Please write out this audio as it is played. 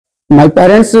My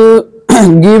parents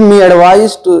give me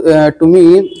advice to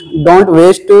me, don't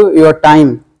waste your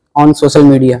time on social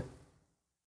media.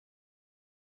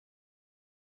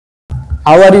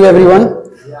 How are you, everyone?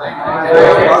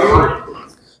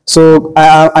 So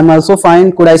I'm also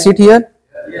fine. Could I sit here?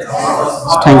 Yes.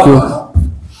 Thank you.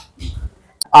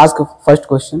 Ask first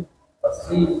question.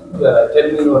 Tell me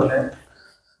your name.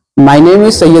 My name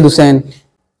is Sayyid Hussain.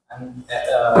 And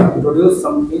introduce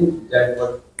something that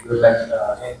what you like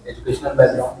educational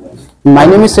background. My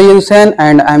name is Sayyid Hussain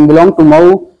and I belong to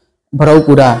BHARHU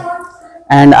PURA,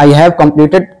 and I have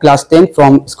completed class 10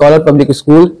 from Scholar Public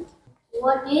School.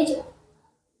 What is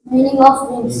meaning of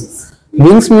wings?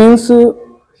 Wings means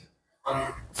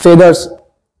feathers,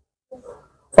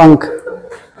 punk.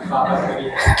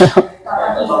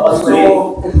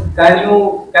 So can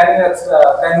you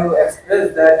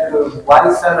express that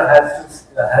why sir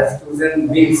has chosen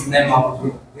wings name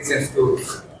of this school?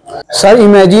 Sir,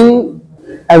 imagine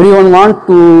everyone want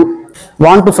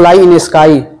to fly in a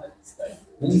sky.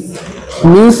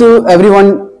 Means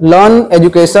everyone learn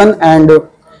education, and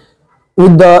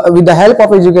with the help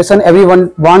of education,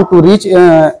 everyone want to reach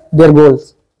their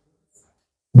goals.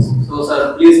 So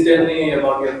sir, please tell me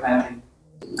about your family.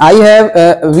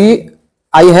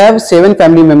 I have 7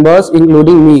 family members,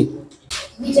 including me.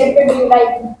 Which actor do you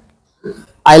like?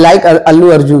 I like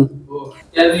Allu Arjun.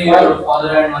 Tell me your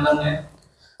father and mother name.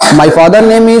 My father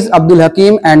name is Abdul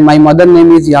Hakim and my mother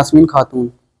name is Yasmin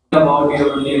Khatun. About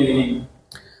your name meaning.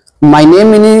 My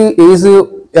name meaning is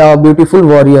beautiful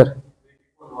warrior.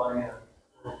 Beautiful warrior.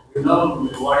 You know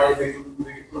what is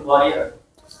beautiful warrior?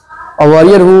 A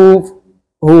warrior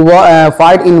who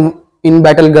fight in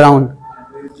battleground.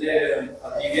 Do you play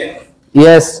a game?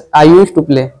 Yes, I used to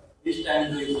play. Which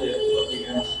time do you play PUBG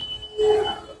game?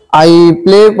 I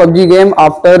play PUBG game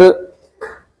after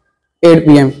 8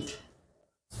 p.m.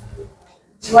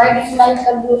 Why do you like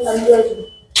Allu Arjun?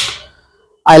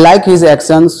 I like his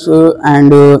actions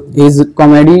and his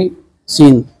comedy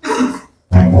scene.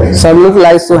 Sir look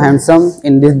like so handsome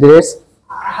in this dress.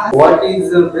 What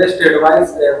is the best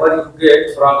advice ever you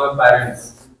get from your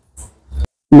parents?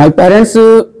 My parents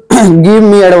give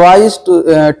me advice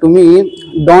to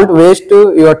me, don't waste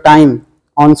your time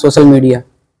on social media.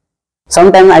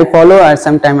 Sometimes I follow and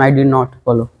sometimes I did not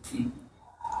follow.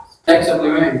 Take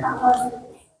supplement.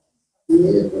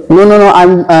 No.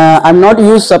 I'm not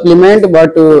use supplement,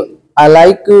 but I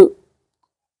like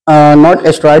not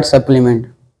steroid supplement.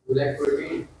 You like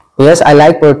protein? Yes, I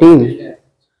like protein,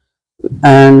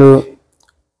 and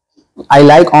I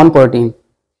like on protein.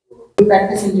 You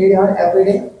practice in GD hall every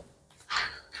day?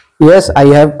 Yes, I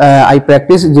have. I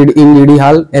practice in GD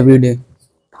hall every day.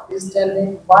 Please tell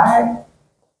me why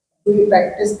do you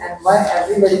practice and why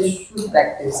everybody should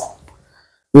practice?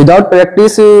 Without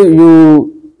practice,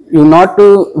 you not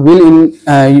will in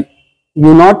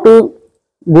you not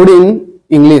good in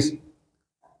English.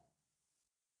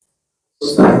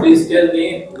 So please tell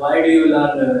me why do you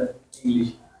learn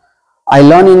English? I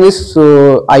learn English,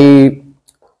 so I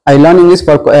learn English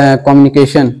for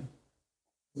communication.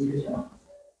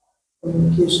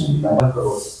 Communication.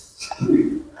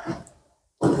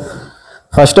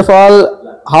 First of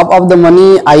all, half of the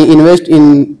money I invest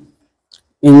in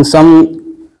some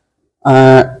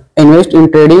invest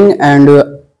in trading, and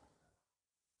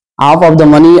half of the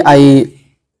money I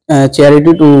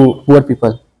charity to poor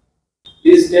people.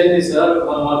 Please tell me, sir,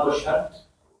 one more question.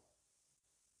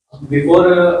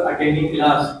 Before attending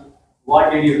class, what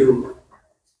did you do?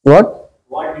 What?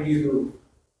 What did you do?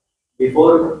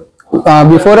 Before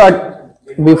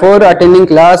Before attending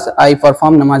class, I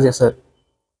perform namaz, yes, sir.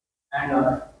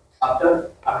 and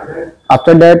after that?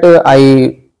 After that,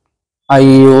 I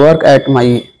work at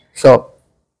my shop.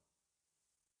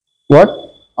 What?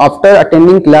 After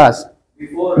attending class.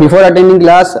 Before attending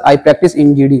class, I practice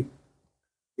in GD.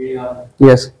 GD.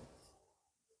 Yes.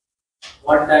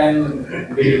 What time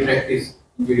did you practice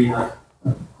in GD?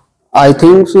 I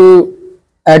think so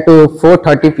at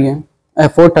 4:30 p.m.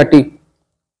 4:30.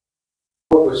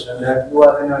 Question that you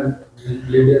are in a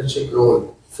leadership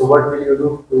role. So what will you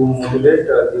do to motivate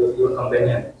your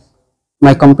companions?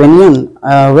 My companion,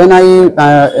 when I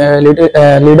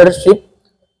leadership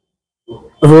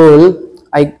role,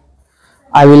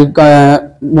 I will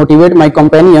motivate my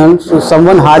companions to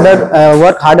someone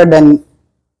work harder than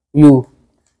you.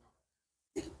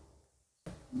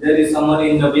 There is someone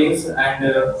in the wings, and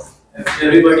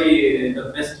everybody,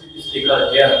 the best speaker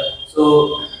here.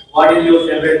 So what is your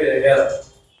favorite here?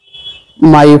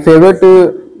 My favorite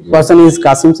person is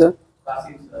Kasim sir.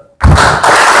 Kasim sir.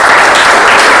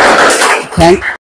 Thank